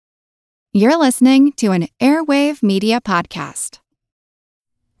You're listening to an Airwave Media Podcast.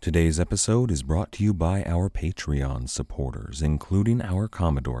 Today's episode is brought to you by our Patreon supporters, including our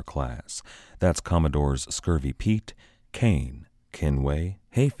Commodore class. That's Commodores Scurvy Pete, Kane, Kinway,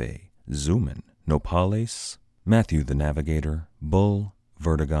 Hefe, Zoomin, Nopales, Matthew the Navigator, Bull,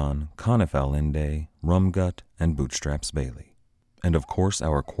 Vertigon, Conifel Ende, Rumgut, and Bootstraps Bailey. And of course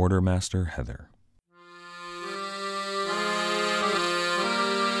our Quartermaster Heather.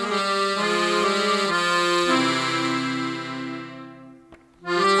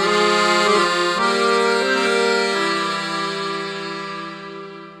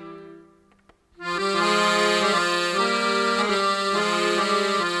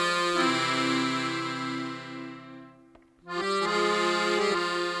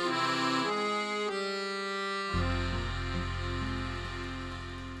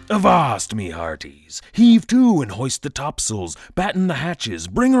 Avast, me hearties! Heave to and hoist the topsails, batten the hatches,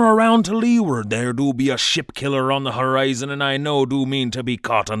 bring her around to leeward. There do be a ship killer on the horizon, and I know do mean to be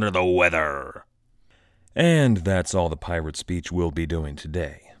caught under the weather. And that's all the pirate speech we'll be doing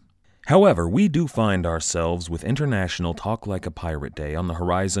today. However, we do find ourselves with International Talk Like a Pirate Day on the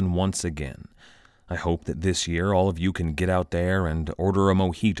horizon once again. I hope that this year all of you can get out there and order a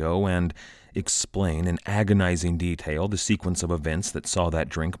mojito and explain in agonizing detail the sequence of events that saw that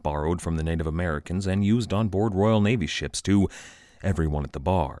drink borrowed from the Native Americans and used on board Royal Navy ships to everyone at the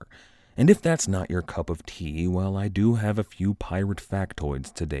bar. And if that's not your cup of tea, well, I do have a few pirate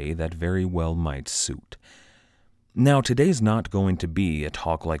factoids today that very well might suit. Now, today's not going to be a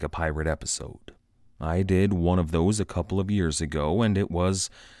Talk Like a Pirate episode. I did one of those a couple of years ago, and it was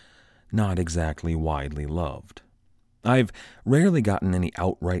not exactly widely loved. I've rarely gotten any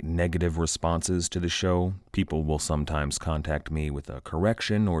outright negative responses to the show. People will sometimes contact me with a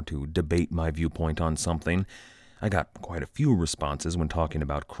correction or to debate my viewpoint on something. I got quite a few responses when talking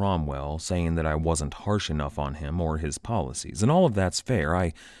about Cromwell, saying that I wasn't harsh enough on him or his policies, and all of that's fair.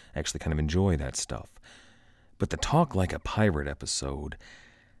 I actually kind of enjoy that stuff. But the Talk Like a Pirate episode,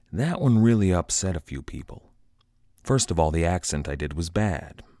 that one really upset a few people. First of all, the accent I did was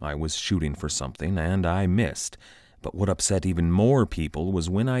bad. I was shooting for something, and I missed. But what upset even more people was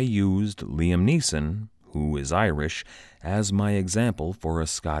when I used Liam Neeson, who is Irish, as my example for a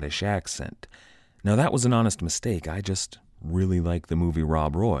Scottish accent. Now that was an honest mistake. I just really like the movie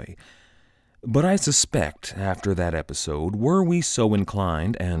Rob Roy. But I suspect, after that episode, were we so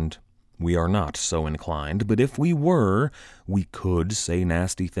inclined, and we are not so inclined, but if we were, we could say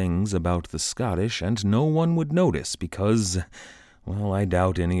nasty things about the Scottish and no one would notice because, well, I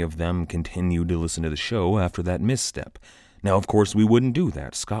doubt any of them continued to listen to the show after that misstep. Now, of course, we wouldn't do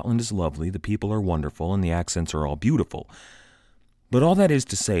that. Scotland is lovely, the people are wonderful, and the accents are all beautiful. But all that is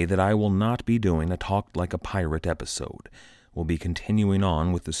to say that I will not be doing a Talk Like a Pirate episode. We'll be continuing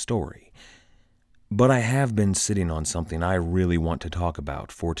on with the story. But I have been sitting on something I really want to talk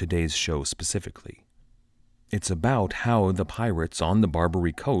about for today's show specifically. It's about how the pirates on the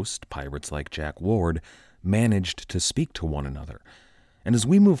Barbary Coast, pirates like Jack Ward, managed to speak to one another. And as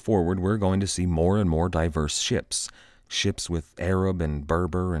we move forward, we're going to see more and more diverse ships. Ships with Arab and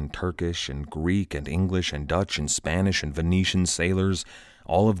Berber and Turkish and Greek and English and Dutch and Spanish and Venetian sailors,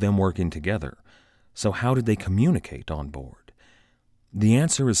 all of them working together. So how did they communicate on board? The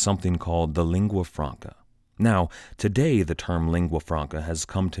answer is something called the lingua franca. Now, today the term lingua franca has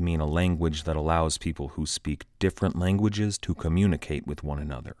come to mean a language that allows people who speak different languages to communicate with one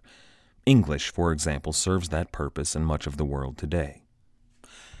another. English, for example, serves that purpose in much of the world today.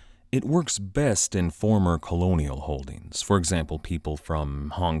 It works best in former colonial holdings. For example, people from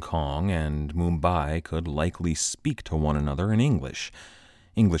Hong Kong and Mumbai could likely speak to one another in English.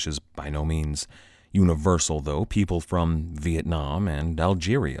 English is by no means universal, though. People from Vietnam and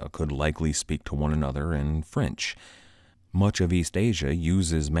Algeria could likely speak to one another in French. Much of East Asia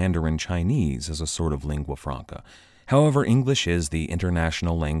uses Mandarin Chinese as a sort of lingua franca. However, English is the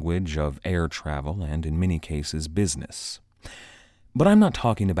international language of air travel and, in many cases, business. But I'm not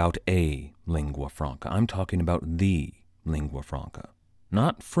talking about a lingua franca. I'm talking about the lingua franca.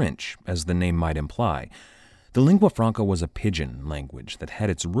 Not French, as the name might imply. The lingua franca was a pidgin language that had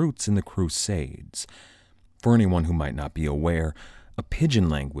its roots in the Crusades. For anyone who might not be aware, a pidgin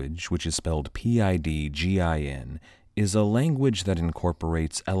language, which is spelled P-I-D-G-I-N, is a language that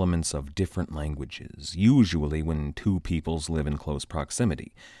incorporates elements of different languages, usually when two peoples live in close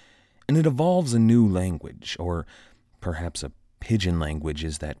proximity. And it evolves a new language, or perhaps a pidgin language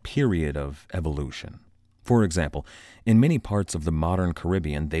is that period of evolution. For example, in many parts of the modern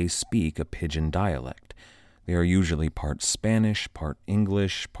Caribbean, they speak a pidgin dialect. They are usually part Spanish, part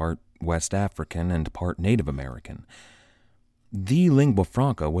English, part West African, and part Native American. The lingua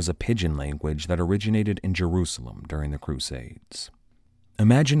franca was a pidgin language that originated in Jerusalem during the Crusades.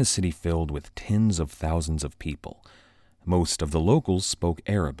 Imagine a city filled with tens of thousands of people. Most of the locals spoke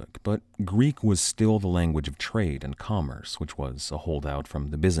Arabic, but Greek was still the language of trade and commerce, which was a holdout from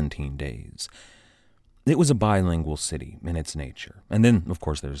the Byzantine days. It was a bilingual city in its nature. And then, of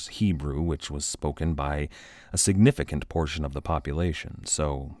course, there's Hebrew, which was spoken by a significant portion of the population,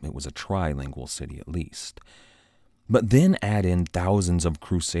 so it was a trilingual city at least. But then add in thousands of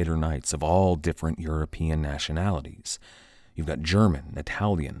Crusader knights of all different European nationalities. You've got German,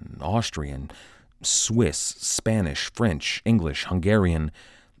 Italian, Austrian, Swiss, Spanish, French, English, Hungarian,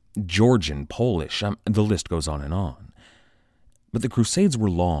 Georgian, Polish, the list goes on and on. But the Crusades were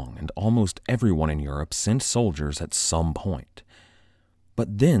long, and almost everyone in Europe sent soldiers at some point.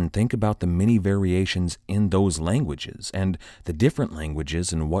 But then think about the many variations in those languages, and the different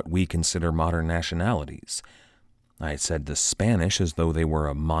languages in what we consider modern nationalities. I said the Spanish as though they were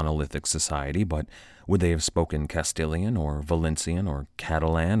a monolithic society, but would they have spoken Castilian or Valencian or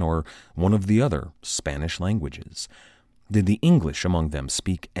Catalan or one of the other Spanish languages? Did the English among them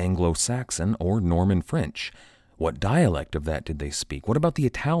speak Anglo-Saxon or Norman French? What dialect of that did they speak? What about the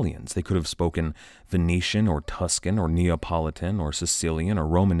Italians? They could have spoken Venetian or Tuscan or Neapolitan or Sicilian or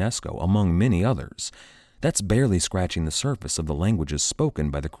Romanesco, among many others. That's barely scratching the surface of the languages spoken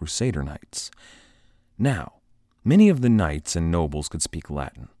by the Crusader knights. Now, many of the knights and nobles could speak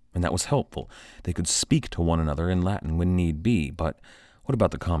Latin, and that was helpful. They could speak to one another in Latin when need be, but what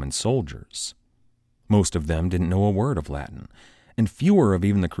about the common soldiers? Most of them didn't know a word of Latin, and fewer of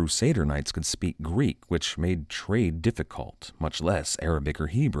even the Crusader knights could speak Greek, which made trade difficult, much less Arabic or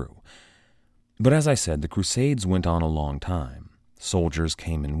Hebrew. But as I said, the Crusades went on a long time. Soldiers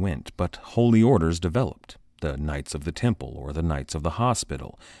came and went, but holy orders developed, the Knights of the Temple or the Knights of the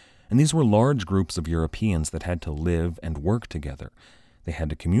Hospital. And these were large groups of Europeans that had to live and work together. They had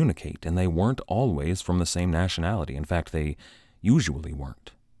to communicate, and they weren't always from the same nationality. In fact, they usually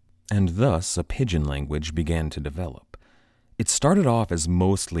weren't. And thus, a pidgin language began to develop. It started off as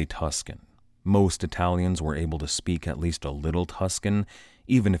mostly Tuscan. Most Italians were able to speak at least a little Tuscan,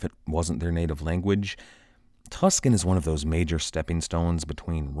 even if it wasn't their native language. Tuscan is one of those major stepping stones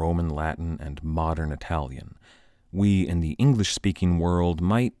between Roman Latin and modern Italian. We in the English-speaking world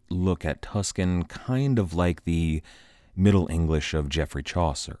might look at Tuscan kind of like the Middle English of Geoffrey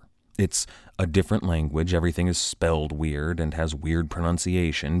Chaucer. It's a different language, everything is spelled weird and has weird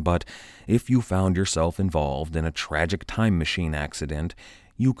pronunciation, but if you found yourself involved in a tragic time machine accident,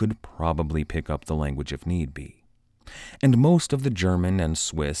 you could probably pick up the language if need be. And most of the German and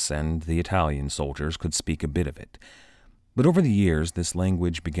Swiss and the Italian soldiers could speak a bit of it. But over the years, this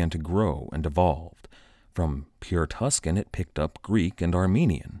language began to grow and evolved. From pure Tuscan, it picked up Greek and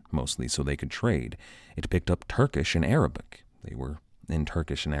Armenian, mostly so they could trade. It picked up Turkish and Arabic. They were in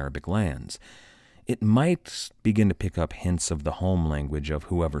Turkish and Arabic lands. It might begin to pick up hints of the home language of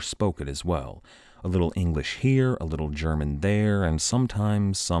whoever spoke it as well. A little English here, a little German there, and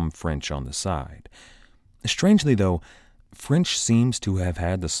sometimes some French on the side. Strangely, though, French seems to have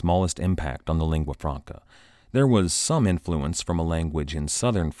had the smallest impact on the lingua franca. There was some influence from a language in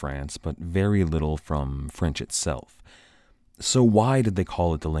southern France, but very little from French itself. So why did they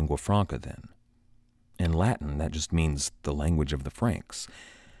call it the lingua franca then? In Latin, that just means the language of the Franks.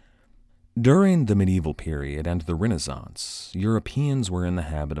 During the medieval period and the Renaissance, Europeans were in the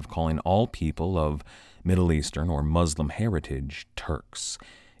habit of calling all people of Middle Eastern or Muslim heritage Turks.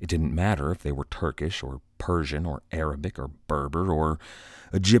 It didn't matter if they were Turkish or Persian or Arabic or Berber or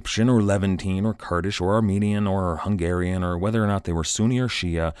Egyptian or Levantine or Kurdish or Armenian or Hungarian or whether or not they were Sunni or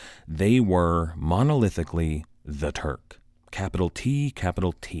Shia, they were monolithically the Turk. Capital T,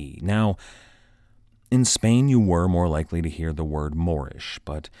 capital T. Now, in Spain you were more likely to hear the word Moorish,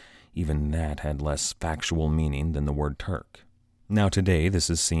 but even that had less factual meaning than the word Turk. Now today this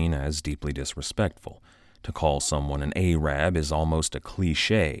is seen as deeply disrespectful. To call someone an Arab is almost a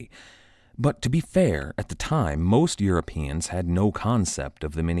cliché. But to be fair, at the time, most Europeans had no concept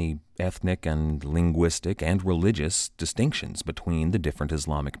of the many ethnic and linguistic and religious distinctions between the different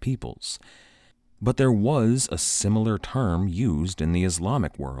Islamic peoples. But there was a similar term used in the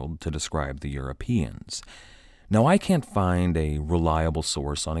Islamic world to describe the Europeans. Now, I can't find a reliable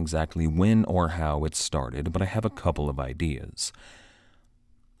source on exactly when or how it started, but I have a couple of ideas.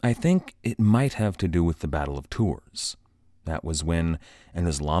 I think it might have to do with the Battle of Tours. That was when an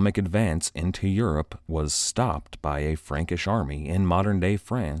Islamic advance into Europe was stopped by a Frankish army in modern-day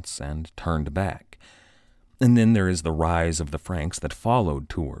France and turned back. And then there is the rise of the Franks that followed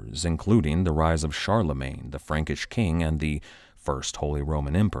Tours, including the rise of Charlemagne, the Frankish king and the First Holy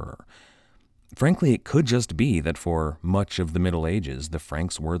Roman Emperor. Frankly, it could just be that for much of the Middle Ages, the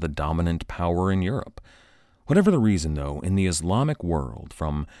Franks were the dominant power in Europe. Whatever the reason, though, in the Islamic world,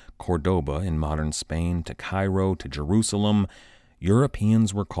 from Cordoba in modern Spain to Cairo to Jerusalem,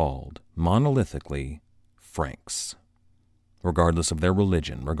 Europeans were called, monolithically, Franks. Regardless of their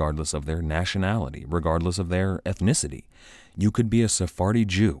religion, regardless of their nationality, regardless of their ethnicity, you could be a Sephardi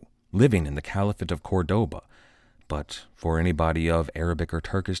Jew living in the Caliphate of Cordoba, but for anybody of Arabic or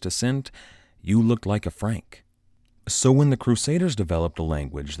Turkish descent, you looked like a Frank. So when the Crusaders developed a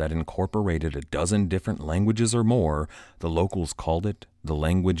language that incorporated a dozen different languages or more, the locals called it the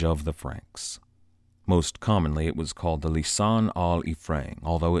language of the Franks. Most commonly, it was called the Lisan al-Ifrang,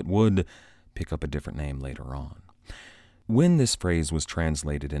 although it would pick up a different name later on. When this phrase was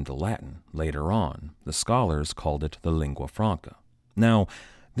translated into Latin later on, the scholars called it the lingua franca. Now,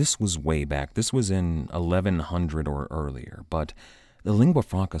 this was way back. This was in 1100 or earlier, but the lingua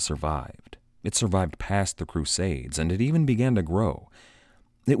franca survived. It survived past the Crusades, and it even began to grow.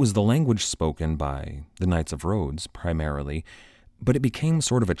 It was the language spoken by the Knights of Rhodes, primarily, but it became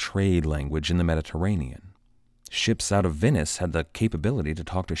sort of a trade language in the Mediterranean. Ships out of Venice had the capability to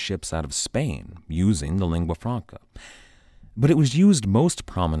talk to ships out of Spain using the lingua franca. But it was used most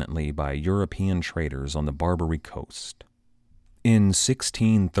prominently by European traders on the Barbary coast. In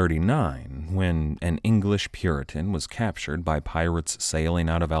 1639, when an English Puritan was captured by pirates sailing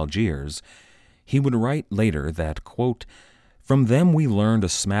out of Algiers, he would write later that, quote, "From them we learned a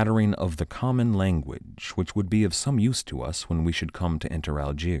smattering of the common language, which would be of some use to us when we should come to enter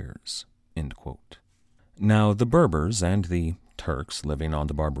Algiers." End quote. Now, the Berbers and the Turks living on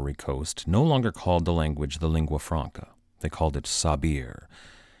the Barbary coast no longer called the language the lingua franca. They called it Sabir.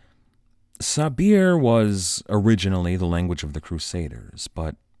 Sabir was originally the language of the Crusaders,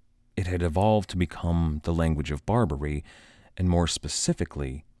 but it had evolved to become the language of Barbary, and more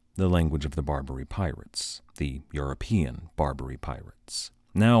specifically, the language of the Barbary pirates, the European Barbary pirates.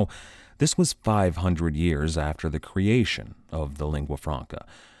 Now, this was 500 years after the creation of the lingua franca.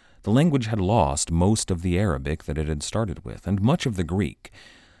 The language had lost most of the Arabic that it had started with, and much of the Greek,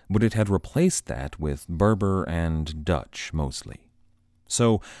 but it had replaced that with Berber and Dutch, mostly.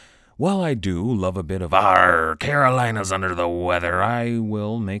 So, while I do love a bit of "Arr, Carolina's under the weather," I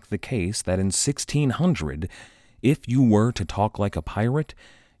will make the case that in 1600, if you were to talk like a pirate,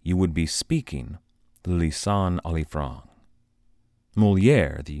 you would be speaking the Lisan al-Ifrang.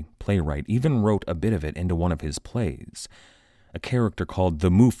 Molière, the playwright, even wrote a bit of it into one of his plays. A character called the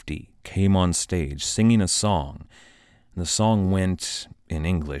Mufti came on stage singing a song. The song went, in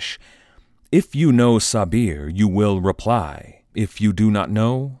English, "If you know Sabir, you will reply. If you do not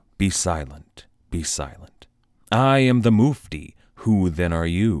know, be silent, be silent. I am the Mufti. Who then are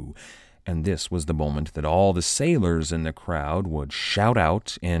you?" And this was the moment that all the sailors in the crowd would shout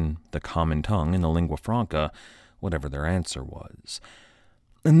out in the common tongue, in the lingua franca, whatever their answer was.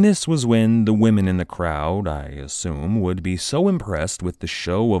 And this was when the women in the crowd, I assume, would be so impressed with the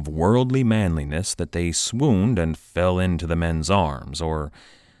show of worldly manliness that they swooned and fell into the men's arms, or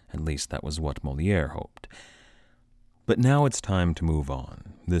at least that was what Molière hoped. But now it's time to move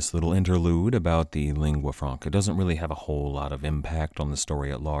on. This little interlude about the lingua franca doesn't really have a whole lot of impact on the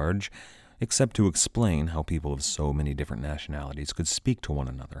story at large, except to explain how people of so many different nationalities could speak to one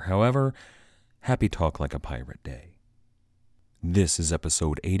another. However, happy Talk Like a Pirate Day. This is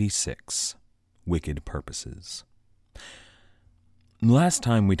episode 86, Wicked Purposes. Last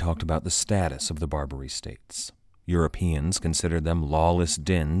time we talked about the status of the Barbary states. Europeans considered them lawless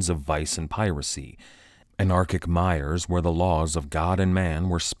dens of vice and piracy, anarchic mires where the laws of God and man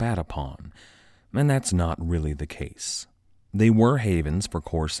were spat upon, and that's not really the case. They were havens for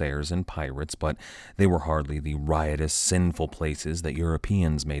corsairs and pirates, but they were hardly the riotous, sinful places that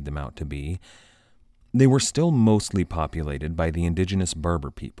Europeans made them out to be. They were still mostly populated by the indigenous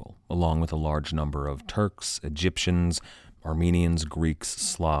Berber people, along with a large number of Turks, Egyptians, Armenians, Greeks,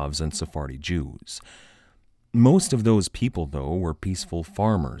 Slavs, and Sephardi Jews. Most of those people, though, were peaceful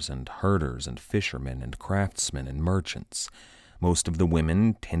farmers and herders and fishermen and craftsmen and merchants. Most of the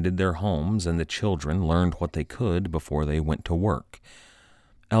women tended their homes, and the children learned what they could before they went to work.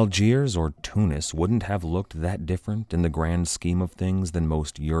 Algiers or Tunis wouldn't have looked that different in the grand scheme of things than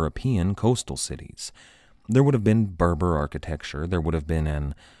most European coastal cities. There would have been Berber architecture, there would have been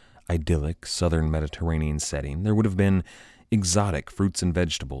an idyllic southern Mediterranean setting, there would have been exotic fruits and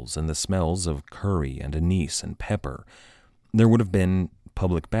vegetables and the smells of curry and anise and pepper. There would have been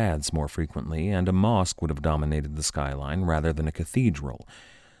public baths more frequently, and a mosque would have dominated the skyline rather than a cathedral.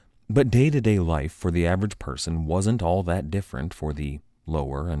 But day-to-day life for the average person wasn't all that different for the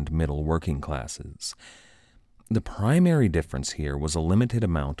lower and middle working classes. The primary difference here was a limited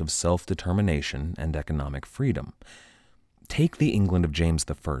amount of self-determination and economic freedom. Take the England of James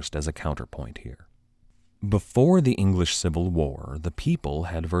I as a counterpoint here. Before the English Civil War, the people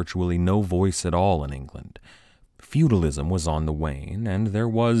had virtually no voice at all in England. Feudalism was on the wane, and there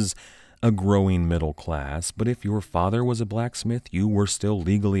was a growing middle class, but if your father was a blacksmith, you were still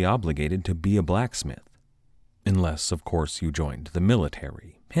legally obligated to be a blacksmith. Unless, of course, you joined the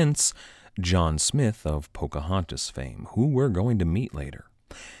military. Hence, John Smith of Pocahontas fame, who we're going to meet later.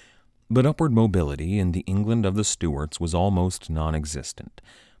 But upward mobility in the England of the Stuarts was almost non-existent.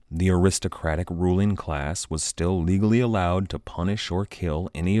 The aristocratic ruling class was still legally allowed to punish or kill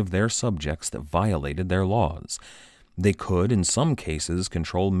any of their subjects that violated their laws. They could, in some cases,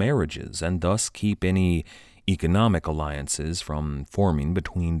 control marriages and thus keep any economic alliances from forming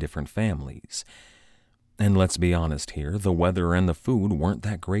between different families. And let's be honest here, the weather and the food weren't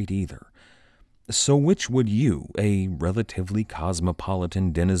that great either. So which would you, a relatively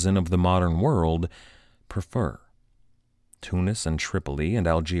cosmopolitan denizen of the modern world, prefer? Tunis and Tripoli and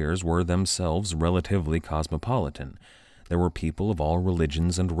Algiers were themselves relatively cosmopolitan. There were people of all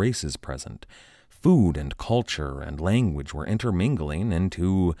religions and races present. Food and culture and language were intermingling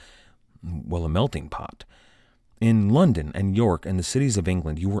into, well, a melting pot. In London and York and the cities of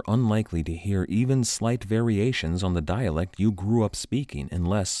England, you were unlikely to hear even slight variations on the dialect you grew up speaking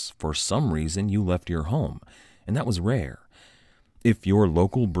unless, for some reason, you left your home, and that was rare. If your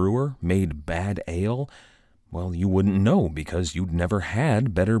local brewer made bad ale, well, you wouldn't know because you'd never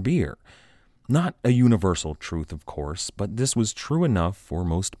had better beer. Not a universal truth, of course, but this was true enough for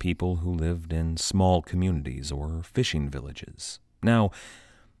most people who lived in small communities or fishing villages. Now,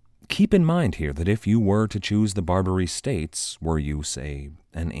 keep in mind here that if you were to choose the Barbary States, were you, say,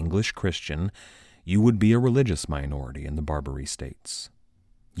 an English Christian, you would be a religious minority in the Barbary States.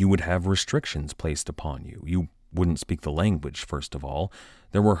 You would have restrictions placed upon you. You wouldn't speak the language, first of all.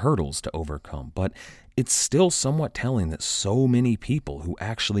 There were hurdles to overcome, but it's still somewhat telling that so many people who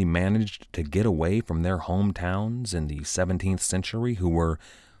actually managed to get away from their hometowns in the 17th century, who were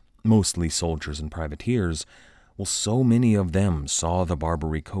mostly soldiers and privateers, well, so many of them saw the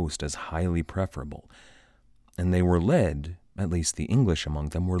Barbary coast as highly preferable, and they were led, at least the English among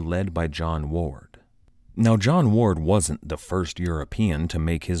them, were led by John Ward. Now, John Ward wasn't the first European to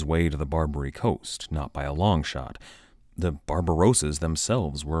make his way to the Barbary coast, not by a long shot. The Barbarossas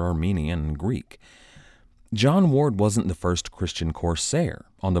themselves were Armenian and Greek. John Ward wasn't the first Christian corsair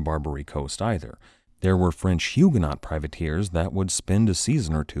on the Barbary coast either. There were French Huguenot privateers that would spend a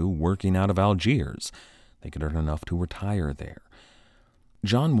season or two working out of Algiers. They could earn enough to retire there.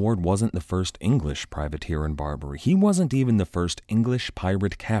 John Ward wasn't the first English privateer in Barbary. He wasn't even the first English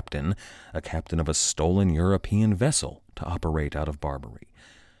pirate captain, a captain of a stolen European vessel, to operate out of Barbary.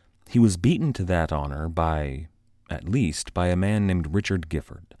 He was beaten to that honor at least by a man named Richard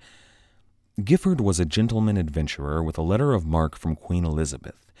Gifford. Gifford was a gentleman adventurer with a letter of marque from Queen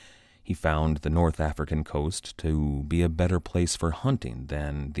Elizabeth. He found the North African coast to be a better place for hunting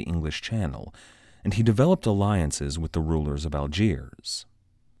than the English Channel, and he developed alliances with the rulers of Algiers.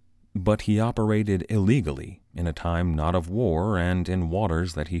 But he operated illegally in a time not of war and in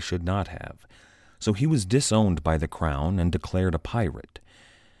waters that he should not have, so he was disowned by the crown and declared a pirate.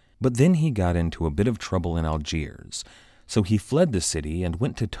 But then he got into a bit of trouble in Algiers, so he fled the city and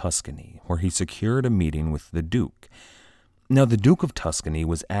went to Tuscany, where he secured a meeting with the Duke. Now, the Duke of Tuscany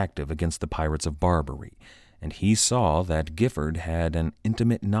was active against the pirates of Barbary, and he saw that Gifford had an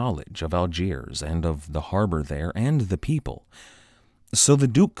intimate knowledge of Algiers and of the harbor there and the people. So the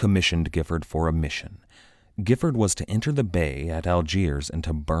Duke commissioned Gifford for a mission. Gifford was to enter the bay at Algiers and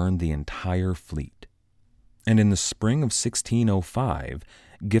to burn the entire fleet. And in the spring of 1605,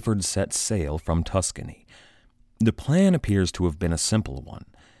 Gifford set sail from Tuscany. The plan appears to have been a simple one.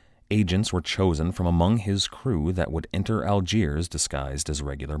 Agents were chosen from among his crew that would enter Algiers disguised as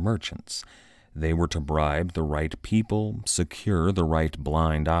regular merchants. They were to bribe the right people, secure the right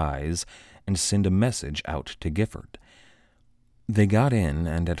blind eyes, and send a message out to Gifford. They got in,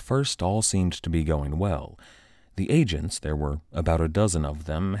 and at first all seemed to be going well. The agents, there were about a dozen of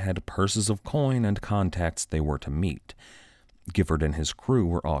them, had purses of coin and contacts they were to meet. Gifford and his crew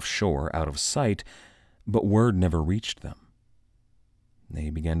were offshore, out of sight, but word never reached them. They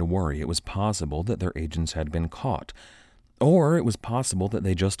began to worry. It was possible that their agents had been caught, or it was possible that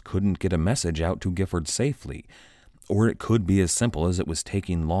they just couldn't get a message out to Gifford safely, or it could be as simple as it was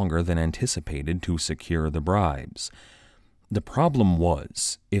taking longer than anticipated to secure the bribes. The problem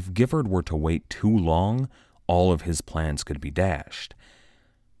was, if Gifford were to wait too long, all of his plans could be dashed.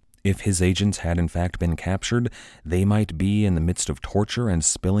 If his agents had in fact been captured, they might be in the midst of torture and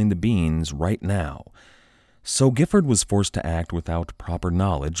spilling the beans right now. So Gifford was forced to act without proper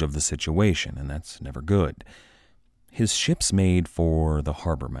knowledge of the situation, and that's never good. His ships made for the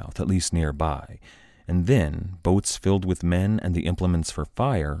harbor mouth, at least nearby, and then boats filled with men and the implements for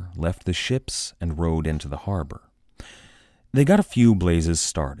fire left the ships and rowed into the harbor. They got a few blazes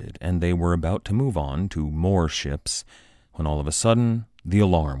started, and they were about to move on to more ships when all of a sudden the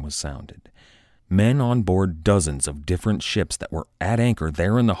alarm was sounded. Men on board dozens of different ships that were at anchor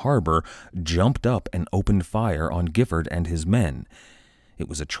there in the harbor jumped up and opened fire on Gifford and his men. It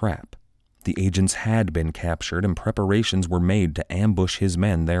was a trap. The agents had been captured, and preparations were made to ambush his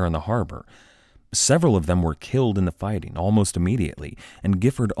men there in the harbor. Several of them were killed in the fighting almost immediately, and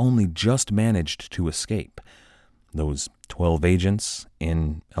Gifford only just managed to escape. Those 12 agents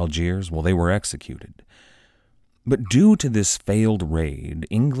in Algiers, well, they were executed. But due to this failed raid,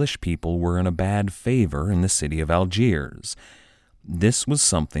 English people were in a bad favor in the city of Algiers. This was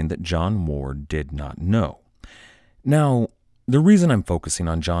something that John Ward did not know. Now, the reason I'm focusing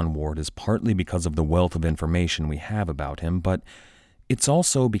on John Ward is partly because of the wealth of information we have about him, but it's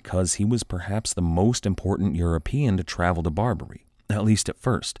also because he was perhaps the most important European to travel to Barbary, at least at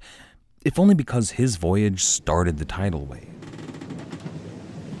first, if only because his voyage started the tidal wave.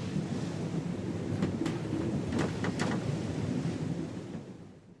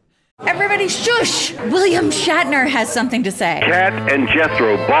 Everybody shush! William Shatner has something to say. Cat and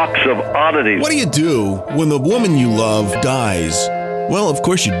Jethro, box of oddities. What do you do when the woman you love dies? Well, of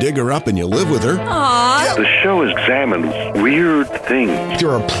course you dig her up and you live with her. Aww. The show examines weird things.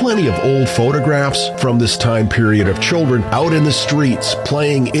 There are plenty of old photographs from this time period of children out in the streets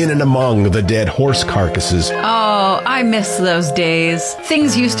playing in and among the dead horse carcasses. Oh, I miss those days.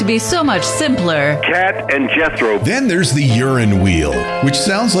 Things used to be so much simpler. Cat and Jethro. Then there's the urine wheel, which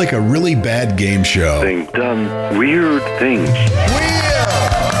sounds like a really bad game show. Thing done weird things.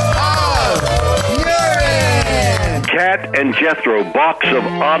 Cat and Jethro, box of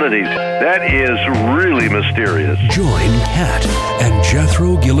oddities. That is really mysterious. Join Cat and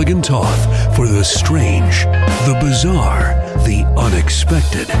Jethro Gilligan Toth for the strange, the bizarre, the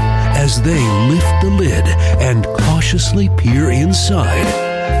unexpected, as they lift the lid and cautiously peer inside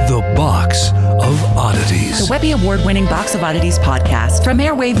the Box of Oddities. The Webby Award-winning Box of Oddities podcast from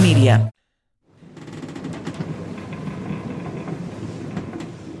Airwave Media.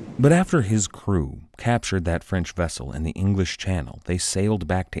 But after his crew captured that French vessel in the English Channel, they sailed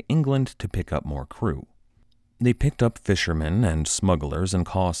back to England to pick up more crew. They picked up fishermen and smugglers in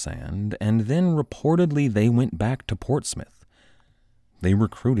Cawsand, and then reportedly they went back to Portsmouth. They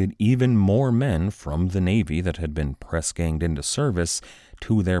recruited even more men from the Navy that had been press-ganged into service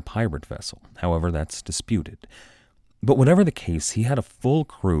to their pirate vessel. However, that's disputed. But whatever the case, he had a full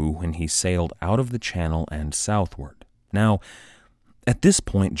crew when he sailed out of the Channel and southward. Now, at this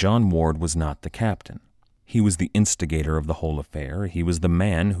point, John Ward was not the captain. He was the instigator of the whole affair. He was the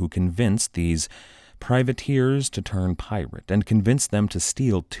man who convinced these privateers to turn pirate and convinced them to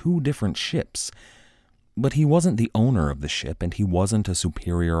steal 2 different ships. But he wasn't the owner of the ship, and he wasn't a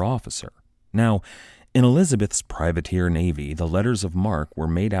superior officer. Now, in Elizabeth's privateer navy, the letters of marque were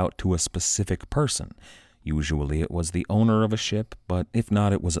made out to a specific person. Usually it was the owner of a ship, but if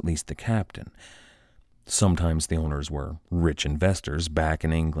not, it was at least the captain. Sometimes the owners were rich investors back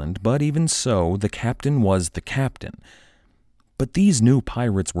in England, but even so, the captain was the captain. But these new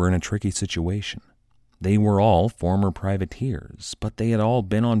pirates were in a tricky situation. They were all former privateers, but they had all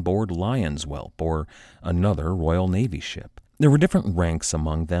been on board Lion's Whelp, or another Royal Navy ship. There were different ranks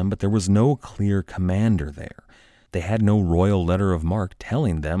among them, but there was no clear commander there. They had no royal letter of marque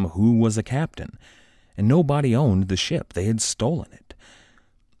telling them who was a captain, and nobody owned the ship. They had stolen it.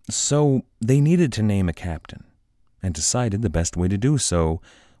 So they needed to name a captain, and decided the best way to do so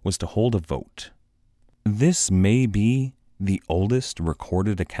was to hold a vote. This may be the oldest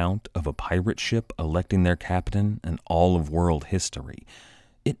recorded account of a pirate ship electing their captain in all of world history.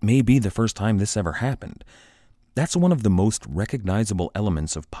 It may be the first time this ever happened. That's one of the most recognizable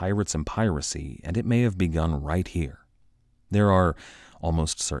elements of pirates and piracy, and it may have begun right here. There are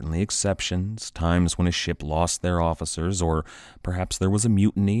almost certainly exceptions, times when a ship lost their officers, or perhaps there was a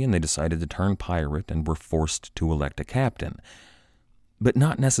mutiny and they decided to turn pirate and were forced to elect a captain. But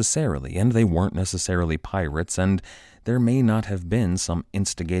not necessarily, and they weren't necessarily pirates, and there may not have been some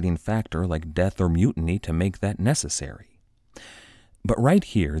instigating factor like death or mutiny to make that necessary. But right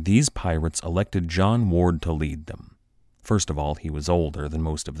here, these pirates elected John Ward to lead them. First of all, he was older than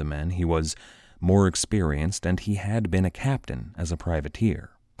most of the men. He was more experienced, and he had been a captain as a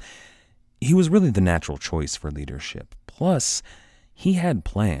privateer. He was really the natural choice for leadership. Plus, he had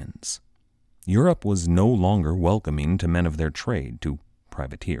plans. Europe was no longer welcoming to men of their trade, to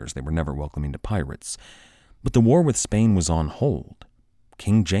privateers. They were never welcoming to pirates. But the war with Spain was on hold.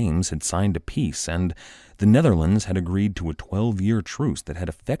 King James had signed a peace, and the Netherlands had agreed to a 12-year truce that had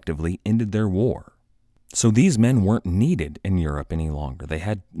effectively ended their war. So these men weren't needed in Europe any longer. They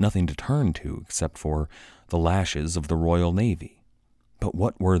had nothing to turn to except for the lashes of the Royal Navy. But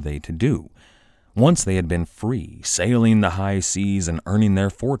what were they to do? Once they had been free, sailing the high seas and earning their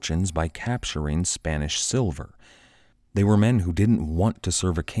fortunes by capturing Spanish silver. They were men who didn't want to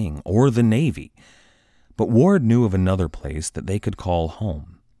serve a king or the Navy. But Ward knew of another place that they could call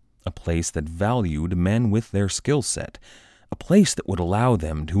home, a place that valued men with their skill set, a place that would allow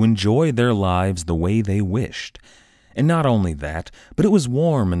them to enjoy their lives the way they wished. And not only that, but it was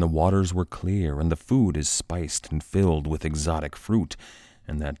warm and the waters were clear and the food is spiced and filled with exotic fruit.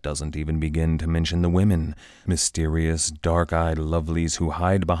 And that doesn't even begin to mention the women, mysterious, dark-eyed lovelies who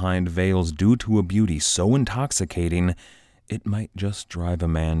hide behind veils due to a beauty so intoxicating it might just drive a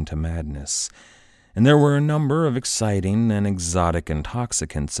man to madness. And there were a number of exciting and exotic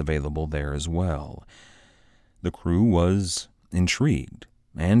intoxicants available there as well. The crew was intrigued,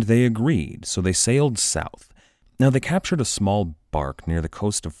 and they agreed, so they sailed south. Now, they captured a small bark near the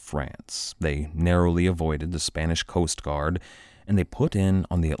coast of France. They narrowly avoided the Spanish Coast Guard, and they put in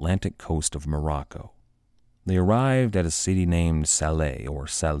on the Atlantic coast of Morocco. They arrived at a city named Salé, or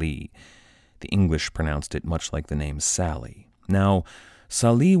Salé. The English pronounced it much like the name Sally. Now,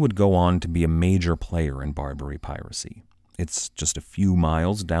 Salé would go on to be a major player in Barbary piracy. It's just a few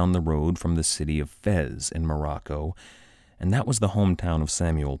miles down the road from the city of Fez in Morocco, and that was the hometown of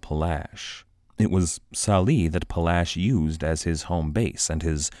Samuel Palache. It was Salé that Palache used as his home base and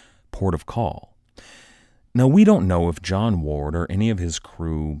his port of call. Now, we don't know if John Ward or any of his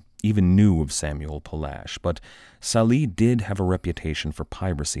crew even knew of Samuel Palache, but Salé did have a reputation for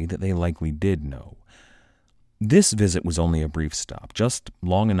piracy that they likely did know. This visit was only a brief stop, just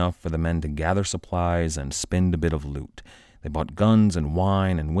long enough for the men to gather supplies and spend a bit of loot. They bought guns and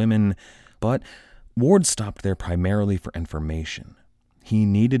wine and women, but Ward stopped there primarily for information. He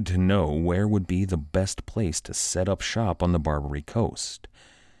needed to know where would be the best place to set up shop on the Barbary coast.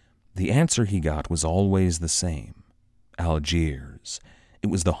 The answer he got was always the same: Algiers.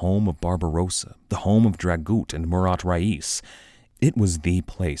 It was the home of Barbarossa, the home of Dragut and Murat Rais. It was the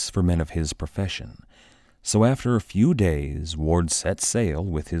place for men of his profession. So after a few days, Ward set sail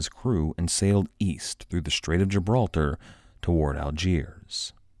with his crew and sailed east through the Strait of Gibraltar toward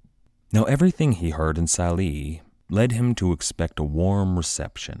Algiers. Now, everything he heard in Salé led him to expect a warm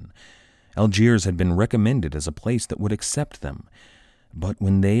reception. Algiers had been recommended as a place that would accept them. But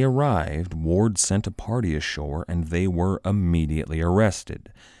when they arrived, Ward sent a party ashore and they were immediately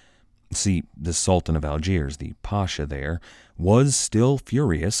arrested. See, the Sultan of Algiers, the Pasha there, was still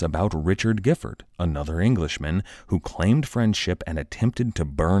furious about Richard Giffard, another Englishman, who claimed friendship and attempted to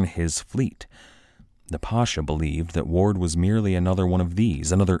burn his fleet. The Pasha believed that Ward was merely another one of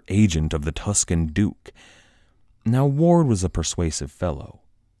these, another agent of the Tuscan Duke. Now, Ward was a persuasive fellow.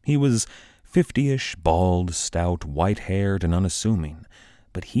 He was 50-ish, bald, stout, white-haired, and unassuming,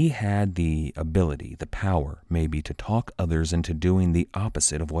 but he had the ability, the power, maybe, to talk others into doing the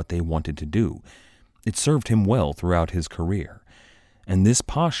opposite of what they wanted to do. It served him well throughout his career, and this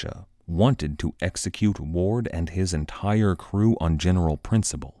Pasha wanted to execute Ward and his entire crew on general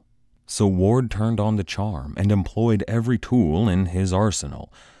principle. So Ward turned on the charm and employed every tool in his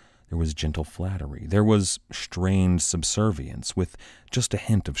arsenal. There was gentle flattery. There was strained subservience with just a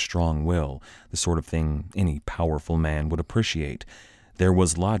hint of strong will, the sort of thing any powerful man would appreciate. There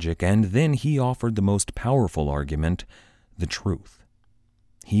was logic, and then he offered the most powerful argument, the truth.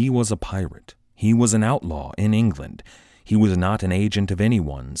 He was a pirate. He was an outlaw in England. He was not an agent of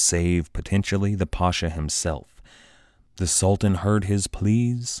anyone, save potentially the Pasha himself. The Sultan heard his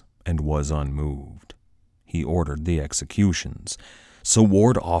pleas and was unmoved. He ordered the executions. So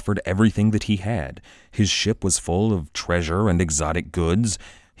Ward offered everything that he had. His ship was full of treasure and exotic goods.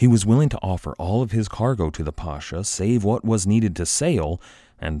 He was willing to offer all of his cargo to the Pasha, save what was needed to sail,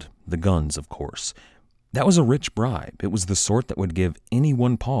 and the guns, of course. That was a rich bribe. It was the sort that would give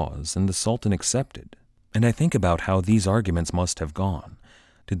anyone pause, and the Sultan accepted. And I think about how these arguments must have gone.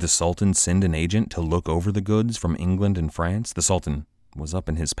 Did the Sultan send an agent to look over the goods from England and France? The Sultan was up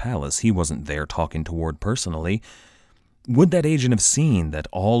in his palace. He wasn't there talking to Ward personally. Would that agent have seen that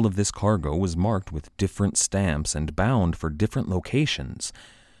all of this cargo was marked with different stamps and bound for different locations?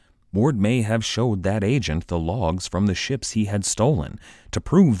 Ward may have showed that agent the logs from the ships he had stolen to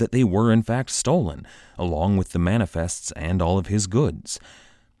prove that they were in fact stolen, along with the manifests and all of his goods.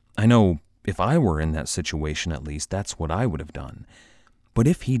 I know if I were in that situation, at least, that's what I would have done. But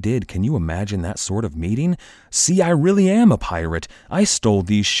if he did, can you imagine that sort of meeting? See, I really am a pirate. I stole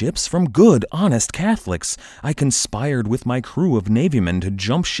these ships from good, honest Catholics. I conspired with my crew of navymen to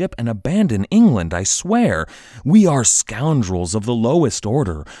jump ship and abandon England, I swear. We are scoundrels of the lowest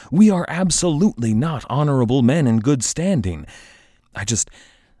order. We are absolutely not honorable men in good standing.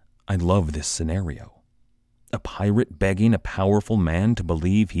 I love this scenario. A pirate begging a powerful man to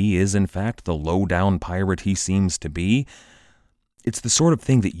believe he is in fact the low-down pirate he seems to be. It's the sort of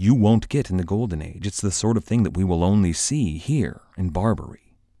thing that you won't get in the Golden Age. It's the sort of thing that we will only see here in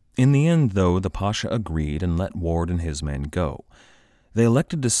Barbary. In the end, though, the Pasha agreed and let Ward and his men go. They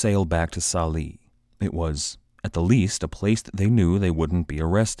elected to sail back to Salih. It was, at the least, a place that they knew they wouldn't be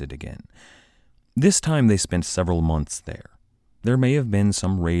arrested again. This time they spent several months there. There may have been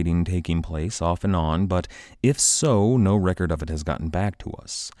some raiding taking place off and on, but if so, no record of it has gotten back to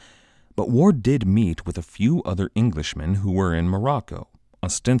us. But Ward did meet with a few other Englishmen who were in Morocco,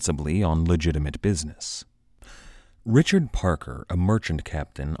 ostensibly on legitimate business. Richard Parker, a merchant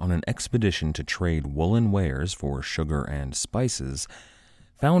captain on an expedition to trade woolen wares for sugar and spices,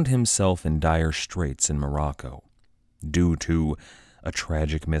 found himself in dire straits in Morocco. Due to a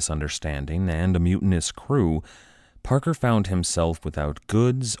tragic misunderstanding and a mutinous crew, Parker found himself without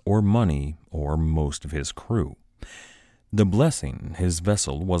goods or money or most of his crew. The Blessing, his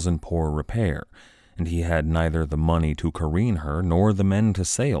vessel, was in poor repair, and he had neither the money to careen her nor the men to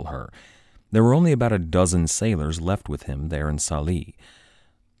sail her. There were only about a dozen sailors left with him there in Salih.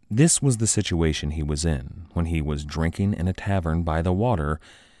 This was the situation he was in when he was drinking in a tavern by the water,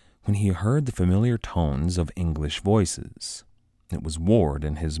 when he heard the familiar tones of English voices. It was Ward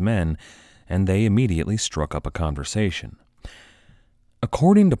and his men, and they immediately struck up a conversation.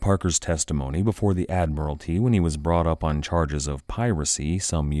 According to Parker's testimony before the Admiralty when he was brought up on charges of piracy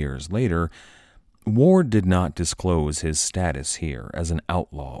some years later, Ward did not disclose his status here as an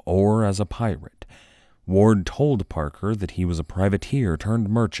outlaw or as a pirate. Ward told Parker that he was a privateer turned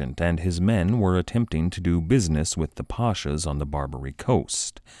merchant and his men were attempting to do business with the Pashas on the Barbary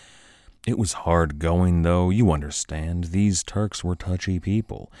coast. It was hard going, though, you understand. These Turks were touchy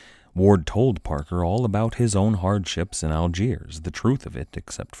people. Ward told Parker all about his own hardships in Algiers, the truth of it,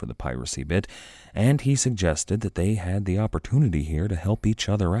 except for the piracy bit, and he suggested that they had the opportunity here to help each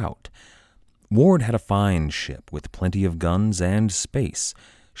other out. Ward had a fine ship with plenty of guns and space.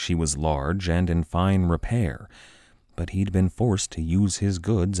 She was large and in fine repair, but he'd been forced to use his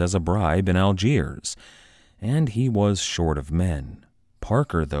goods as a bribe in Algiers, and he was short of men.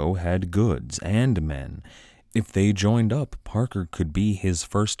 Parker, though, had goods and men. If they joined up, Parker could be his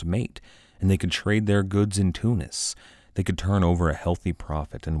first mate, and they could trade their goods in Tunis. They could turn over a healthy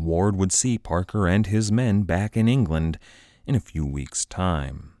profit, and Ward would see Parker and his men back in England in a few weeks'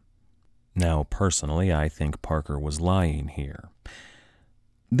 time. Now, personally, I think Parker was lying here.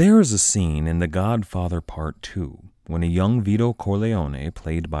 There is a scene in The Godfather Part 2 when a young Vito Corleone,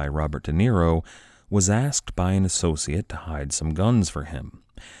 played by Robert De Niro, was asked by an associate to hide some guns for him.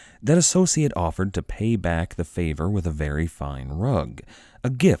 That associate offered to pay back the favor with a very fine rug, a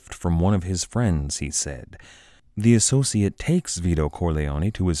gift from one of his friends, he said. The associate takes Vito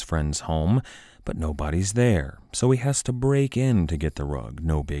Corleone to his friend's home, but nobody's there, so he has to break in to get the rug.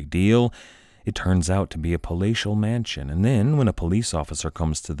 No big deal. It turns out to be a palatial mansion, and then, when a police officer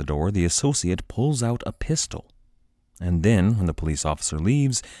comes to the door, the associate pulls out a pistol. And then, when the police officer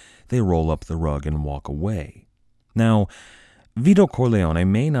leaves, they roll up the rug and walk away. Now, Vito Corleone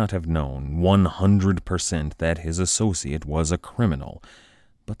may not have known 100% that his associate was a criminal,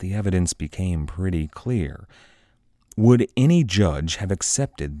 but the evidence became pretty clear. Would any judge have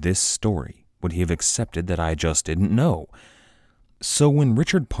accepted this story? Would he have accepted that I just didn't know? So when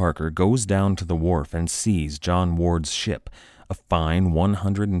Richard Parker goes down to the wharf and sees John Ward's ship, a fine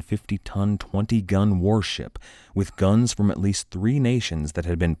 150-ton, 20-gun warship with guns from at least 3 nations that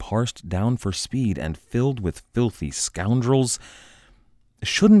had been parsed down for speed and filled with filthy scoundrels,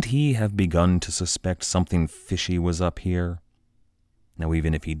 shouldn't he have begun to suspect something fishy was up here? Now,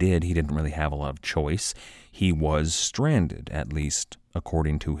 even if he did, he didn't really have a lot of choice. He was stranded, at least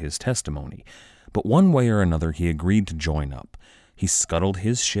according to his testimony. But one way or another, he agreed to join up. He scuttled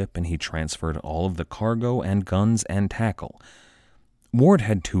his ship and he transferred all of the cargo and guns and tackle. Ward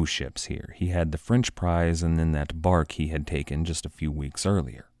had 2 ships here. He had the French prize and then that bark he had taken just a few weeks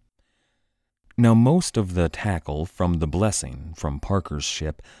earlier. Now, most of the tackle from the Blessing, from Parker's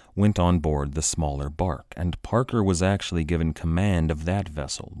ship, went on board the smaller bark, and Parker was actually given command of that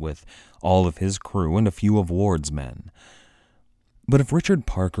vessel with all of his crew and a few of Ward's men. But if Richard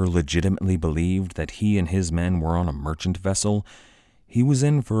Parker legitimately believed that he and his men were on a merchant vessel, he was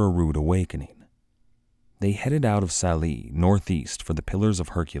in for a rude awakening. They headed out of Sallee, northeast, for the Pillars of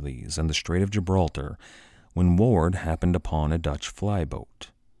Hercules and the Strait of Gibraltar, when Ward happened upon a Dutch flyboat.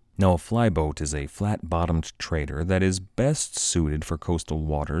 Now, a flyboat is a flat-bottomed trader that is best suited for coastal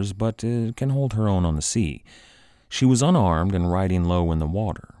waters, but can hold her own on the sea. She was unarmed and riding low in the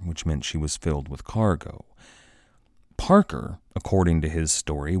water, which meant she was filled with cargo. Parker, according to his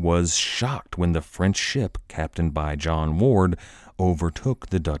story, was shocked when the French ship, captained by John Ward, overtook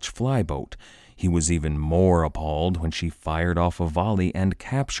the Dutch flyboat. He was even more appalled when she fired off a volley and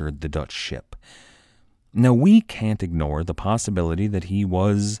captured the Dutch ship. Now, we can't ignore the possibility that he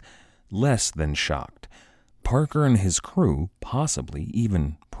was less than shocked. Parker and his crew, possibly,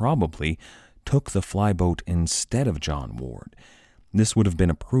 even probably, took the flyboat instead of John Ward. This would have been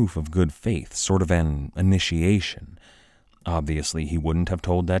a proof of good faith, sort of an initiation. Obviously, he wouldn't have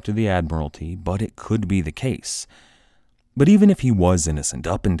told that to the Admiralty, but it could be the case. But even if he was innocent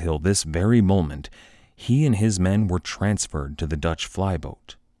up until this very moment, he and his men were transferred to the Dutch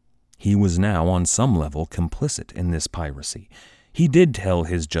flyboat. He was now, on some level, complicit in this piracy. He did tell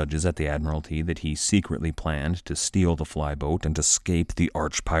his judges at the Admiralty that he secretly planned to steal the flyboat and escape the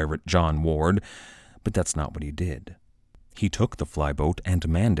arch-pirate John Ward, but that's not what he did. He took the flyboat and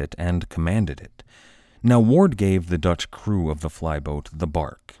manned it and commanded it. Now, Ward gave the Dutch crew of the flyboat the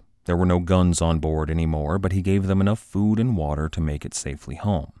bark. There were no guns on board anymore, but he gave them enough food and water to make it safely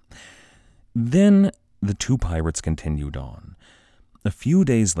home. Then the two pirates continued on. A few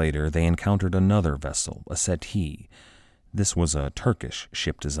days later, they encountered another vessel, a settee. This was a Turkish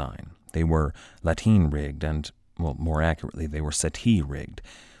ship design. They were lateen-rigged and, well, more accurately, they were settee-rigged.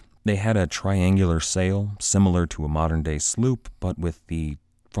 They had a triangular sail, similar to a modern-day sloop, but with the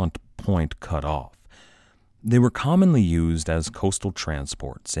front point cut off. They were commonly used as coastal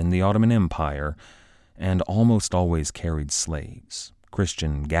transports in the Ottoman Empire and almost always carried slaves,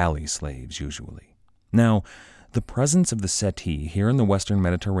 Christian galley slaves usually. Now, the presence of the settee here in the western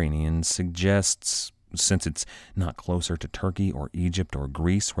Mediterranean suggests, since it's not closer to Turkey or Egypt or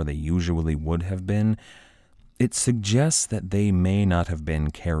Greece where they usually would have been, it suggests that they may not have been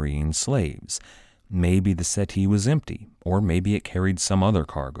carrying slaves. Maybe the settee was empty, or maybe it carried some other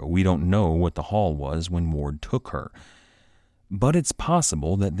cargo. We don't know what the haul was when Ward took her. But it's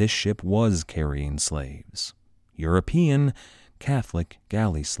possible that this ship was carrying slaves. European, Catholic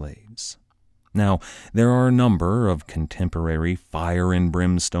galley slaves. Now, there are a number of contemporary fire and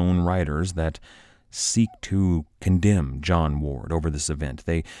brimstone writers that seek to condemn John Ward over this event.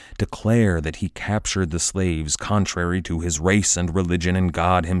 They declare that he captured the slaves contrary to his race and religion and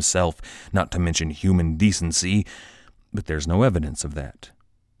God himself, not to mention human decency, but there's no evidence of that.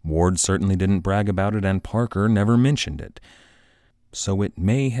 Ward certainly didn't brag about it, and Parker never mentioned it. So it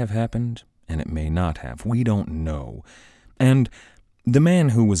may have happened, and it may not have. We don't know. And the man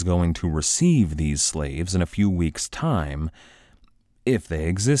who was going to receive these slaves in a few weeks' time, if they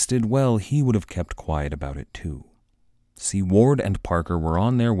existed, well, he would have kept quiet about it too. See, Ward and Parker were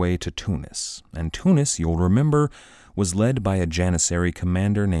on their way to Tunis, and Tunis, you'll remember, was led by a Janissary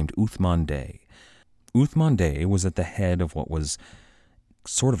commander named Uthman Dey. Uthman Dey was at the head of what was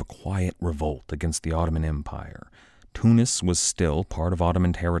sort of a quiet revolt against the Ottoman Empire. Tunis was still part of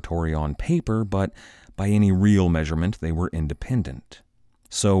Ottoman territory on paper, but by any real measurement, they were independent.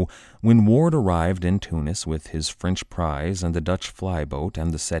 So, when Ward arrived in Tunis with his French prize and the Dutch flyboat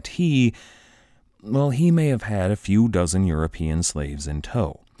and the settee, well, he may have had a few dozen European slaves in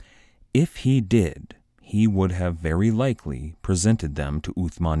tow. If he did, he would have very likely presented them to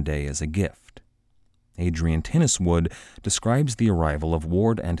Uthman Dey as a gift. Adrian Tenniswood describes the arrival of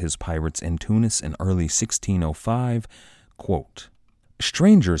Ward and his pirates in Tunis in early 1605, quote,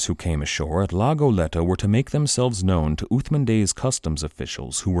 "Strangers who came ashore at La Goleta were to make themselves known to Uthman Dey's customs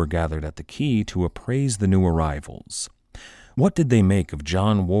officials who were gathered at the quay to appraise the new arrivals. What did they make of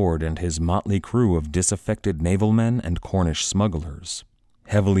John Ward and his motley crew of disaffected naval men and Cornish smugglers?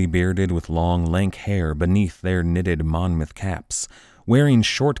 Heavily bearded with long, lank hair beneath their knitted Monmouth caps, wearing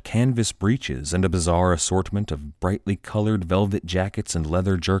short canvas breeches and a bizarre assortment of brightly colored velvet jackets and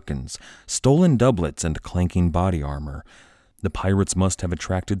leather jerkins, stolen doublets and clanking body armor. The pirates must have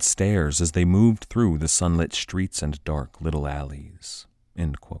attracted stares as they moved through the sunlit streets and dark little alleys."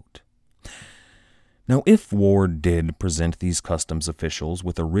 End quote. Now, if Ward did present these customs officials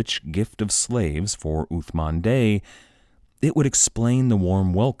with a rich gift of slaves for Uthman Dey, it would explain the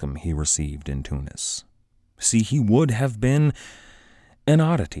warm welcome he received in Tunis. See, he would have been an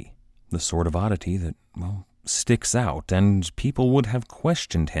oddity, the sort of oddity that, well, sticks out, and people would have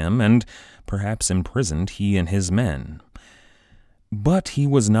questioned him and perhaps imprisoned he and his men. But he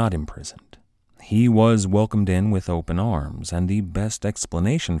was not imprisoned. He was welcomed in with open arms, and the best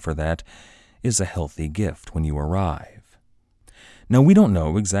explanation for that is a healthy gift when you arrive. Now, we don't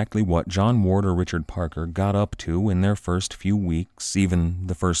know exactly what John Ward or Richard Parker got up to in their first few weeks, even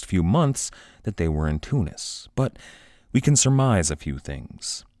the first few months that they were in Tunis, but we can surmise a few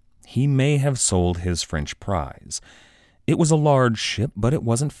things. He may have sold his French prize. It was a large ship, but it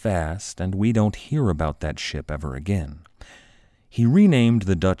wasn't fast, and we don't hear about that ship ever again. He renamed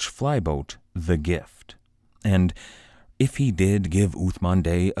the Dutch flyboat the Gift, and if he did give Othman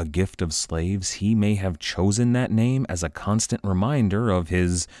Bey a gift of slaves, he may have chosen that name as a constant reminder of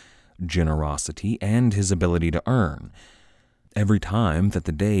his generosity and his ability to earn. Every time that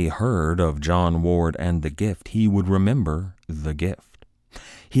the Dey heard of John Ward and the Gift, he would remember the Gift.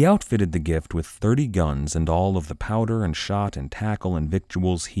 He outfitted the Gift with 30 guns and all of the powder and shot and tackle and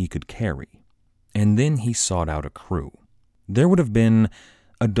victuals he could carry. And then he sought out a crew. There would have been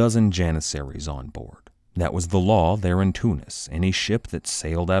a dozen Janissaries on board. That was the law there in Tunis. Any ship that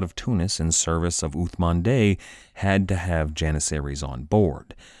sailed out of Tunis in service of Othman Bey had to have Janissaries on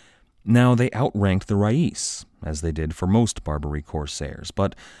board. Now, they outranked the Rais, as they did for most Barbary corsairs,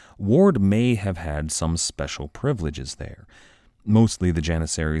 but Ward may have had some special privileges there. Mostly the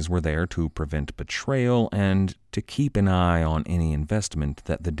Janissaries were there to prevent betrayal and to keep an eye on any investment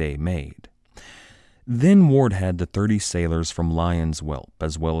that the Dey made. Then Ward had the 30 sailors from Lion's Whelp,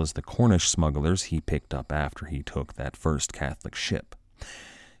 as well as the Cornish smugglers he picked up after he took that first Catholic ship.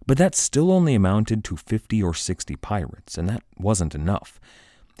 But that still only amounted to 50 or 60 pirates, and that wasn't enough.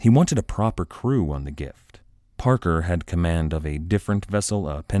 He wanted a proper crew on the Gift. Parker had command of a different vessel,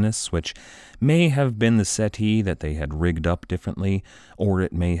 a pinnace, which may have been the settee that they had rigged up differently, or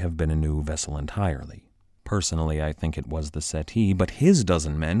it may have been a new vessel entirely. Personally, I think it was the settee, but his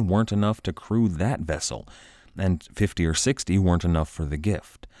dozen men weren't enough to crew that vessel, and 50 or 60 weren't enough for the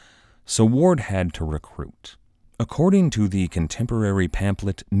Gift. So Ward had to recruit. According to the contemporary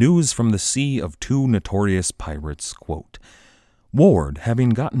pamphlet News from the Sea of Two Notorious Pirates, quote, Ward, having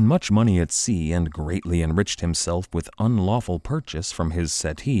gotten much money at sea and greatly enriched himself with unlawful purchase from his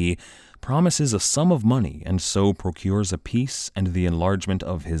settee, promises a sum of money, and so procures a peace and the enlargement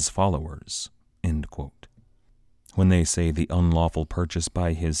of his followers. End quote. When they say the unlawful purchase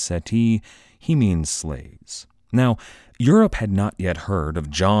by his settee, he means slaves. Now, Europe had not yet heard of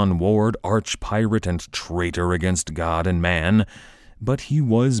John Ward, arch-pirate and traitor against God and man, but he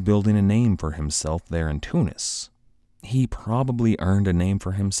was building a name for himself there in Tunis. He probably earned a name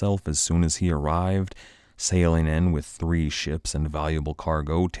for himself as soon as he arrived. Sailing in with 3 ships and valuable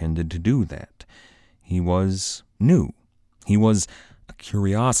cargo tended to do that. He was new. He was a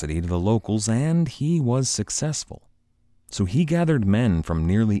curiosity to the locals, and he was successful. So he gathered men from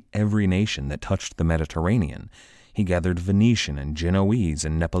nearly every nation that touched the Mediterranean. He gathered Venetian and Genoese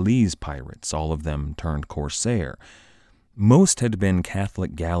and Nepalese pirates, all of them turned corsair. Most had been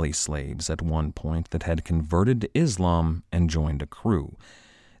Catholic galley slaves at one point that had converted to Islam and joined a crew.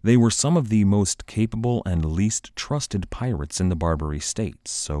 They were some of the most capable and least trusted pirates in the Barbary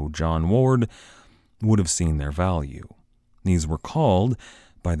states, so John Ward would have seen their value. These were called,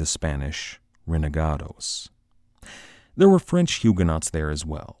 by the Spanish, renegados. There were French Huguenots there as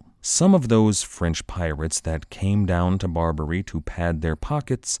well. Some of those French pirates that came down to Barbary to pad their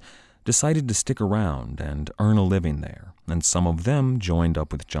pockets decided to stick around and earn a living there, and some of them joined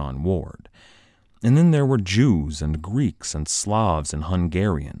up with John Ward. And then there were Jews and Greeks and Slavs and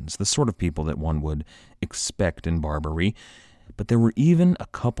Hungarians, the sort of people that one would expect in Barbary, but there were even a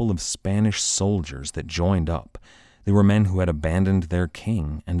couple of Spanish soldiers that joined up. They were men who had abandoned their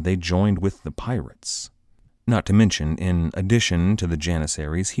king, and they joined with the pirates. Not to mention, in addition to the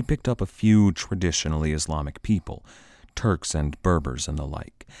Janissaries, he picked up a few traditionally Islamic people, Turks and Berbers and the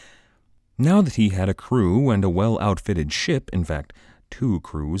like. Now that he had a crew and a well-outfitted ship, in fact, 2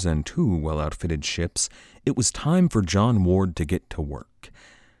 crews and 2 well-outfitted ships, it was time for John Ward to get to work.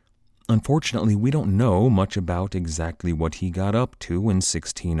 Unfortunately, we don't know much about exactly what he got up to in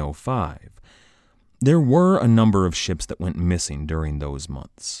 1605. There were a number of ships that went missing during those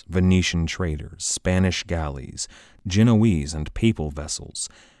months: Venetian traders, Spanish galleys, Genoese and papal vessels.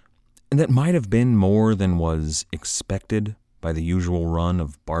 And that might have been more than was expected by the usual run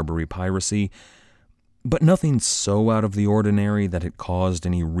of Barbary piracy, but nothing so out of the ordinary that it caused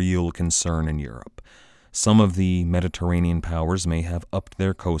any real concern in Europe. Some of the Mediterranean powers may have upped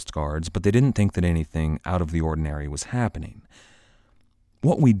their coast guards, but they didn't think that anything out of the ordinary was happening.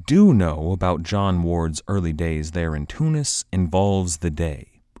 What we do know about John Ward's early days there in Tunis involves the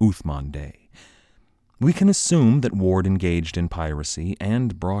Dey, Othman Bey. We can assume that Ward engaged in piracy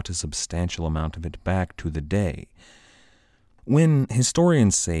and brought a substantial amount of it back to the Dey. When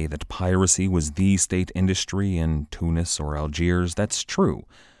historians say that piracy was the state industry in Tunis or Algiers, that's true.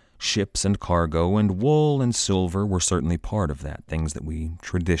 Ships and cargo and wool and silver were certainly part of that, things that we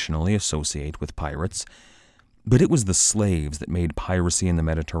traditionally associate with pirates. But it was the slaves that made piracy in the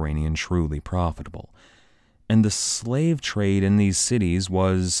Mediterranean truly profitable. And the slave trade in these cities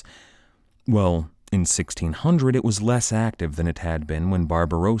was, well, in 1600 it was less active than it had been when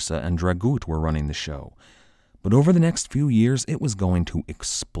Barbarossa and Dragut were running the show. But over the next few years it was going to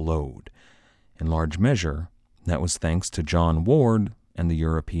explode. In large measure, that was thanks to John Ward and the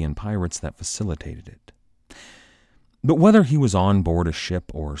European pirates that facilitated it. But whether he was on board a ship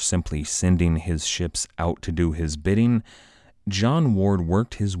or simply sending his ships out to do his bidding, John Ward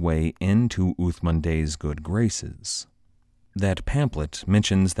worked his way into Uthmandaye's good graces. That pamphlet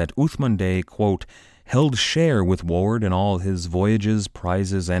mentions that Uthmandaye, quote, held share with Ward in all his voyages,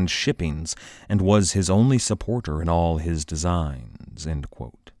 prizes, and shippings, and was his only supporter in all his designs, end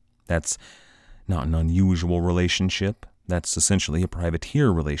quote. That's not an unusual relationship. That's essentially a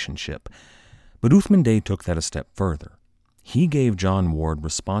privateer relationship. But Uthmandaye took that a step further. He gave John Ward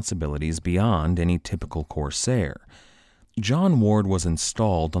responsibilities beyond any typical corsair. John Ward was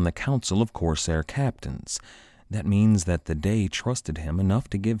installed on the Council of Corsair Captains. That means that the Dey trusted him enough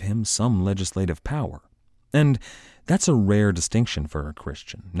to give him some legislative power. And that's a rare distinction for a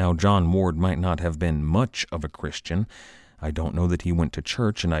Christian. Now, John Ward might not have been much of a Christian. I don't know that he went to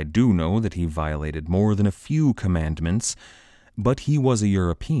church, and I do know that he violated more than a few commandments, but he was a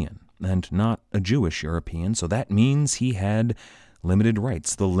European, and not a Jewish European, so that means he had limited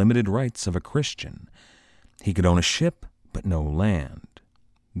rights, the limited rights of a Christian. He could own a ship, but no land.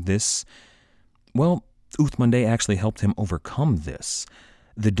 Uthmandaye actually helped him overcome this.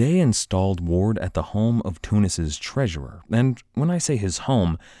 The Dey installed Ward at the home of Tunis's treasurer, and when I say his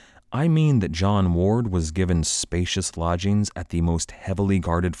home, I mean that John Ward was given spacious lodgings at the most heavily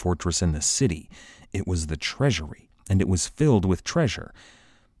guarded fortress in the city. It was the treasury, and it was filled with treasure.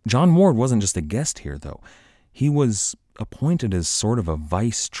 John Ward wasn't just a guest here, though. He was appointed as sort of a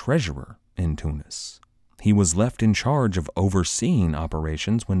vice-treasurer in Tunis. He was left in charge of overseeing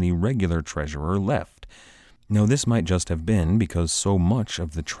operations when the regular treasurer left. Now, this might just have been because so much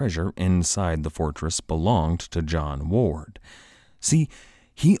of the treasure inside the fortress belonged to John Ward. See,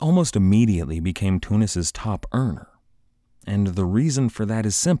 he almost immediately became Tunis's top earner. And the reason for that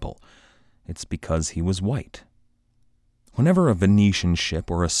is simple. It's because he was white. Whenever a Venetian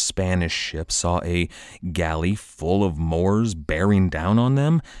ship or a Spanish ship saw a galley full of Moors bearing down on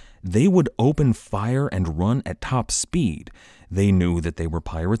them, they would open fire and run at top speed. They knew that they were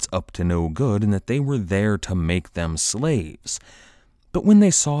pirates up to no good and that they were there to make them slaves. But when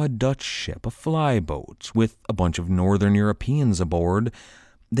they saw a Dutch ship, a flyboat, with a bunch of Northern Europeans aboard,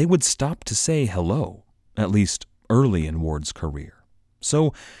 they would stop to say hello, at least early in Ward's career.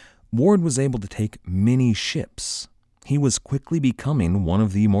 So Ward was able to take many ships. He was quickly becoming one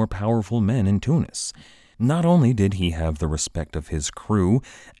of the more powerful men in Tunis. Not only did he have the respect of his crew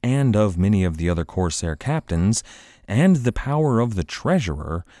and of many of the other corsair captains, and the power of the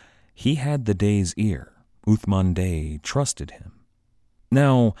treasurer, he had the Dey's ear. Uthmandaye trusted him.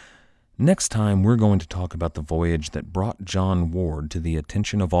 Now, next time we're going to talk about the voyage that brought John Ward to the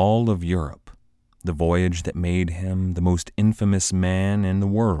attention of all of Europe, the voyage that made him the most infamous man in the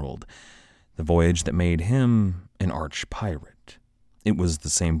world, the voyage that made him an arch-pirate. It was the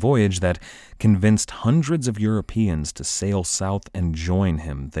same voyage that convinced hundreds of Europeans to sail south and join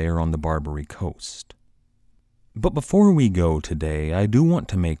him there on the Barbary coast. But before we go today, I do want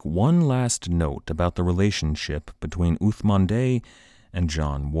to make one last note about the relationship between Uthmandaye and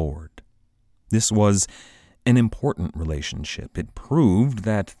John Ward. This was an important relationship. It proved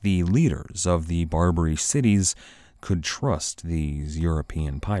that the leaders of the Barbary cities could trust these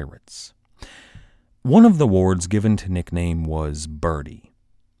European pirates. One of the Wards given to nickname was Birdie.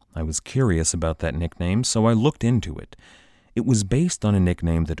 I was curious about that nickname, so I looked into it. It was based on a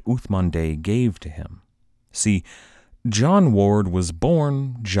nickname that Uthmandaye gave to him. See, John Ward was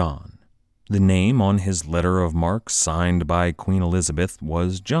born John. The name on his letter of marque signed by Queen Elizabeth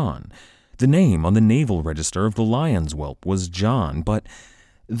was John. The name on the naval register of the Lion's Whelp was John, but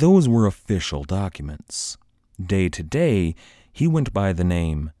those were official documents. Day to day, he went by the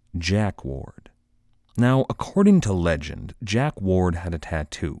name Jack Ward. Now, according to legend, Jack Ward had a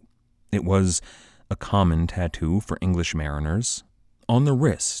tattoo. It was a common tattoo for English mariners. On the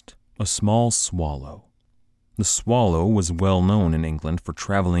wrist, a small swallow. The swallow was well known in England for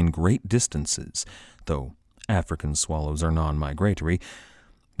traveling great distances, though African swallows are non-migratory.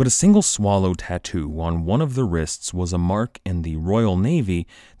 But a single swallow tattoo on one of the wrists was a mark in the Royal Navy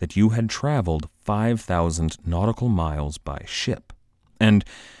that you had traveled 5,000 nautical miles by ship. And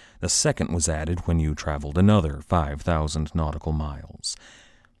the second was added when you traveled another 5,000 nautical miles.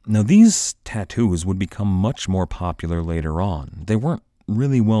 Now, these tattoos would become much more popular later on. They weren't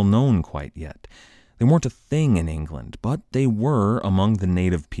really well known quite yet. They weren't a thing in England, but they were among the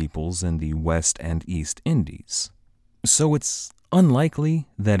native peoples in the West and East Indies. So it's unlikely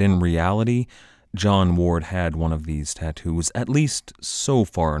that in reality, John Ward had one of these tattoos, at least so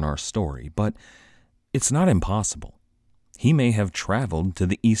far in our story, but it's not impossible. He may have traveled to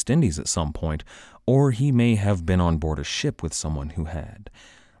the East Indies at some point, or he may have been on board a ship with someone who had.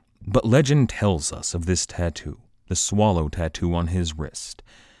 But legend tells us of this tattoo, the swallow tattoo on his wrist.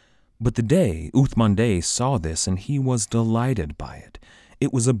 But the Dey, Uthman Dey, saw this and he was delighted by it.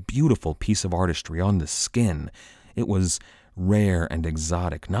 It was a beautiful piece of artistry on the skin. It was rare and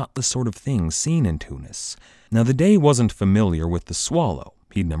exotic, not the sort of thing seen in Tunis. Now, the Dey wasn't familiar with the swallow.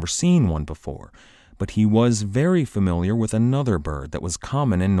 He'd never seen one before. But he was very familiar with another bird that was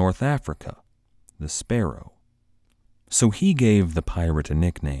common in North Africa, the sparrow. So he gave the pirate a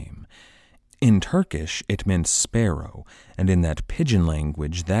nickname. In Turkish, it meant sparrow, and in that pidgin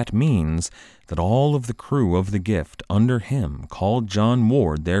language, that means that all of the crew of the Gift under him called John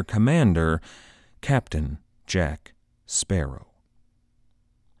Ward their commander, Captain Jack Sparrow.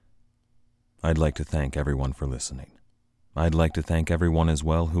 I'd like to thank everyone for listening. I'd like to thank everyone as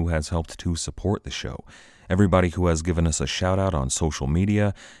well who has helped to support the show. Everybody who has given us a shout-out on social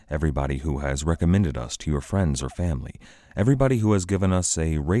media, everybody who has recommended us to your friends or family, everybody who has given us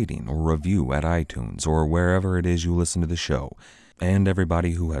a rating or review at iTunes or wherever it is you listen to the show, and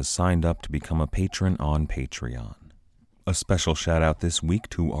everybody who has signed up to become a patron on Patreon. A special shout-out this week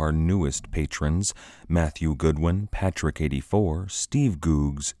to our newest patrons, Matthew Goodwin, Patrick84, Steve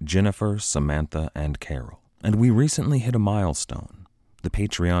Googs, Jennifer, Samantha, and Carol. And we recently hit a milestone. The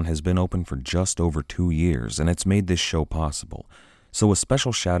Patreon has been open for just over 2 years, and it's made this show possible. So a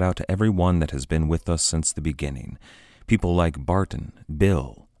special shout-out to everyone that has been with us since the beginning. People like Barton,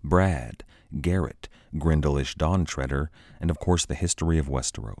 Bill, Brad, Garrett, Grindelish Dawn Treader, and of course the History of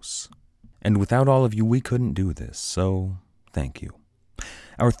Westeros. And without all of you, we couldn't do this, so thank you.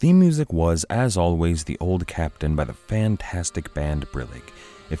 Our theme music was, as always, The Old Captain by the fantastic band Brillig.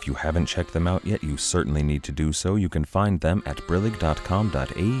 If you haven't checked them out yet, you certainly need to do so. You can find them at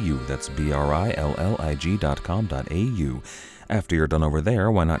brillig.com.au. That's brillig.com.au. After you're done over there,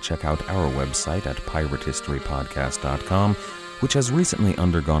 why not check out our website at piratehistorypodcast.com, which has recently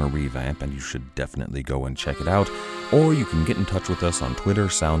undergone a revamp, and you should definitely go and check it out. Or you can get in touch with us on Twitter,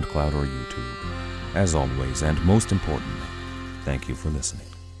 SoundCloud, or YouTube. As always, and most importantly, thank you for listening.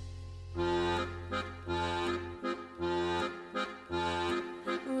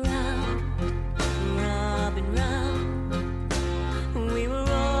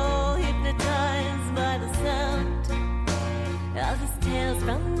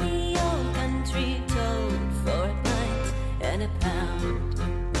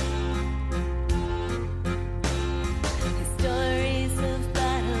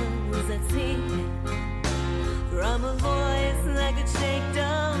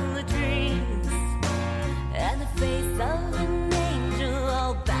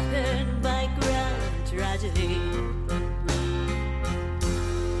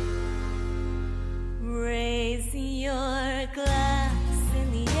 Raise your glass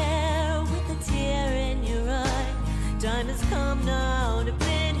in the air with a tear in your eye. Time has come now to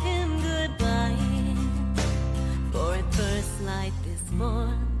bid him goodbye. For at first light this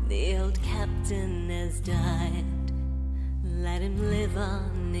morn, the old captain has died. Let him live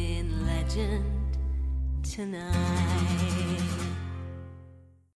on in legend tonight.